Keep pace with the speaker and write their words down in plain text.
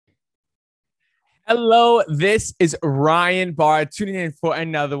Hello, this is Ryan Barr tuning in for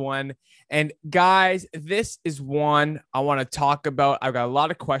another one. And guys, this is one I want to talk about. I've got a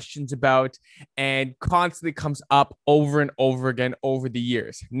lot of questions about and constantly comes up over and over again over the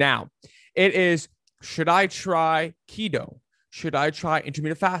years. Now, it is, should I try keto? Should I try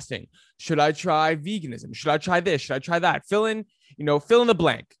intermittent fasting? Should I try veganism? Should I try this? Should I try that? Fill in the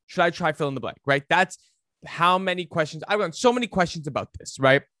blank. Should I try fill in the blank, right? That's how many questions. I've got so many questions about this,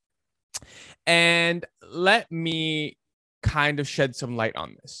 right? And let me kind of shed some light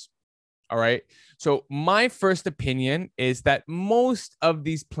on this. All right. So, my first opinion is that most of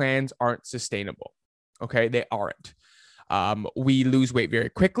these plans aren't sustainable. Okay. They aren't. We lose weight very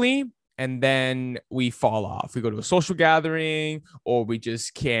quickly and then we fall off. We go to a social gathering, or we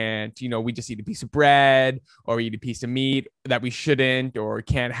just can't, we just eat a piece of bread or eat a piece of meat that we shouldn't or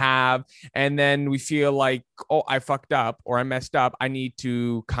can't have. And then we feel like, oh, I fucked up or I messed up. I need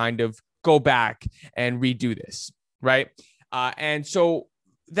to kind of go back and redo this. Right. And so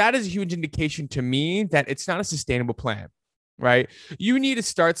that is a huge indication to me that it's not a sustainable plan. Right. You need to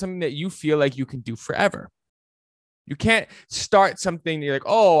start something that you feel like you can do forever. You can't start something you're like,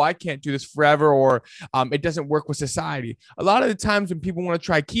 oh, I can't do this forever, or it doesn't work with society. A lot of the times when people want to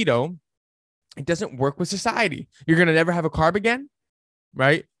try keto, it doesn't work with society. You're going to never have a carb again,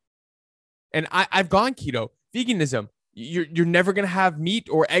 right? And I've gone keto, veganism. You're never going to have meat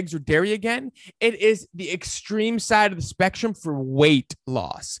or eggs or dairy again. It is the extreme side of the spectrum for weight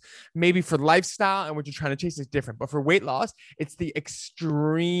loss. Maybe for lifestyle and what you're trying to chase is different. But for weight loss, it's the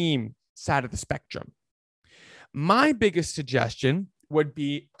extreme side of the spectrum. My biggest suggestion would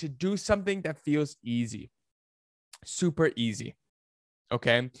be to do something that feels easy, super easy.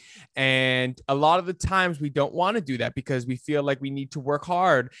 Okay. And a lot of the times we don't want to do that because we feel like we need to work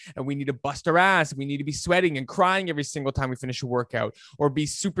hard and we need to bust our ass. And we need to be sweating and crying every single time we finish a workout, or be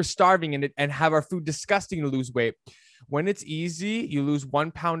super starving and have our food disgusting to lose weight. When it's easy, you lose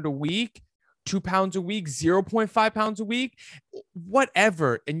 1 pound a week, 2 pounds a week, 0.5 pounds a week,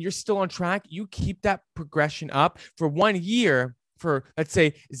 whatever, and you're still on track. You keep that progression up for 1 year for, let's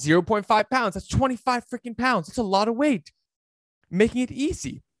say, 0.5 pounds. That's 25 freaking pounds. That's a lot of weight, making it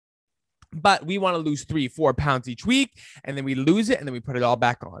easy. But we want to lose 3, 4 pounds each week, and then we lose it, and then we put it all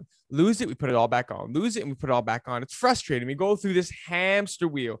back on. Lose it, we put it all back on. Lose it, and we put it all back on. It's frustrating. We go through this hamster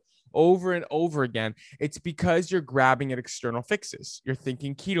wheel over and over again. It's because you're grabbing at external fixes. You're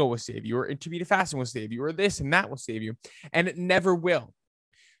thinking keto will save you, or intermittent fasting will save you, or this and that will save you, and it never will.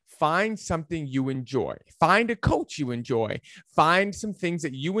 Find something you enjoy. Find a coach you enjoy. Find some things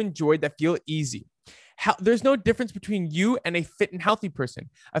that you enjoy that feel easy. There's no difference between you and a fit and healthy person.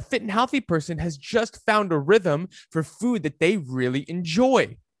 A fit and healthy person has just found a rhythm for food that they really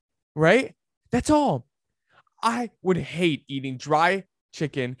enjoy, right? That's all. I would hate eating dry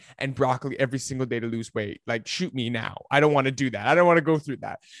chicken and broccoli every single day to lose weight. Like, shoot me now. I don't want to do that. I don't want to go through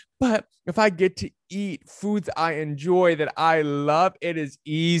that. But if I get to eat foods I enjoy, that I love, it is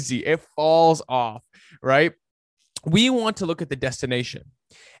easy. It falls off, right? We want to look at the destination.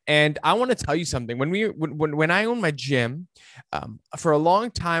 And I want to tell you something. When I owned my gym, for a long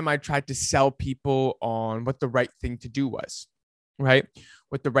time, I tried to sell people on what the right thing to do was, right?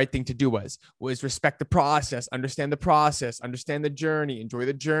 What the right thing to do was respect the process, understand the journey, enjoy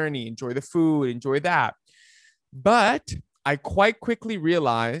the food, enjoy that. But I quite quickly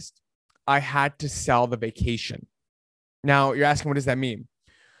realized I had to sell the vacation. Now you're asking, what does that mean?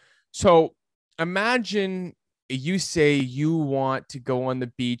 So imagine you say you want to go on the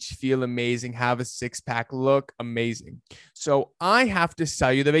beach, feel amazing, have a six pack, look amazing. So I have to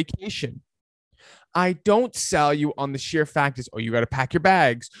sell you the vacation. I don't sell you on the sheer fact is, oh, you got to pack your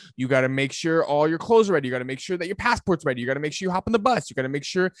bags. You got to make sure all your clothes are ready. You got to make sure that your passport's ready. You got to make sure you hop on the bus. You got to make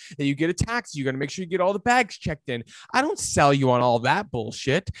sure that you get a taxi. You got to make sure you get all the bags checked in. I don't sell you on all that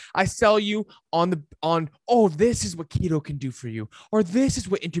bullshit. I sell you oh, this is what keto can do for you, or this is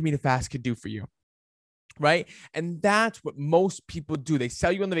what intermittent fast can do for you. Right. And that's what most people do. They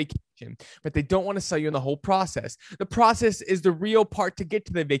sell you on the vacation, but they don't want to sell you on the whole process. The process is the real part to get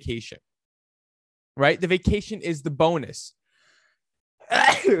to the vacation. Right? The vacation is the bonus.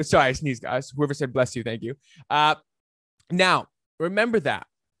 Sorry, I sneezed, guys. Whoever said bless you, thank you. Now, remember that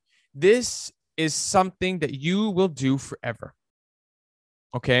this is something that you will do forever.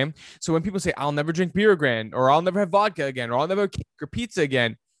 Okay? So when people say, I'll never drink beer again, or I'll never have vodka again, or I'll never have cake or pizza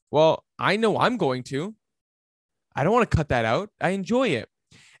again, well, I know I'm going to. I don't want to cut that out. I enjoy it.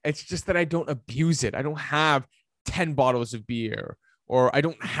 It's just that I don't abuse it. I don't have 10 bottles of beer, or I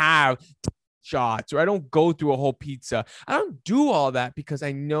don't have shots, or I don't go through a whole pizza. I don't do all that because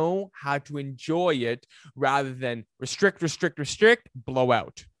I know how to enjoy it rather than restrict, blow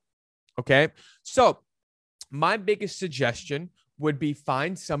out. Okay. So my biggest suggestion would be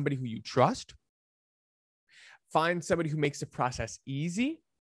find somebody who you trust, find somebody who makes the process easy,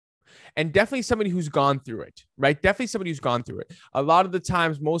 and definitely somebody who's gone through it, right? Definitely somebody who's gone through it. A lot of the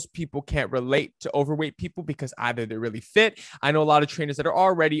times, most people can't relate to overweight people because either they're really fit. I know a lot of trainers that are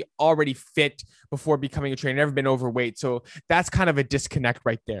already fit before becoming a trainer, never been overweight. So that's kind of a disconnect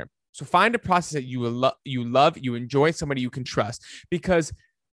right there. So find a process that you love, you enjoy, somebody you can trust, because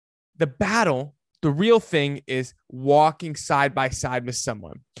the battle, the real thing is walking side by side with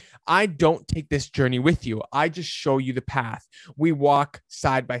someone. I don't take this journey with you. I just show you the path. We walk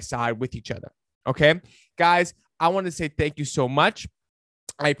side by side with each other. Okay. Guys, I want to say thank you so much.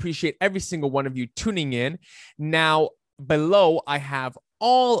 I appreciate every single one of you tuning in. Now, below, I have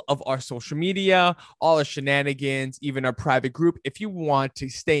all of our social media, all our shenanigans, even our private group. If you want to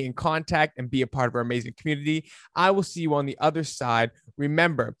stay in contact and be a part of our amazing community, I will see you on the other side.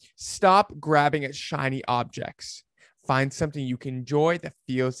 Remember, stop grabbing at shiny objects. Find something you can enjoy that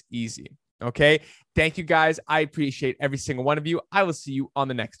feels easy. Okay. Thank you guys. I appreciate every single one of you. I will see you on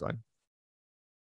the next one.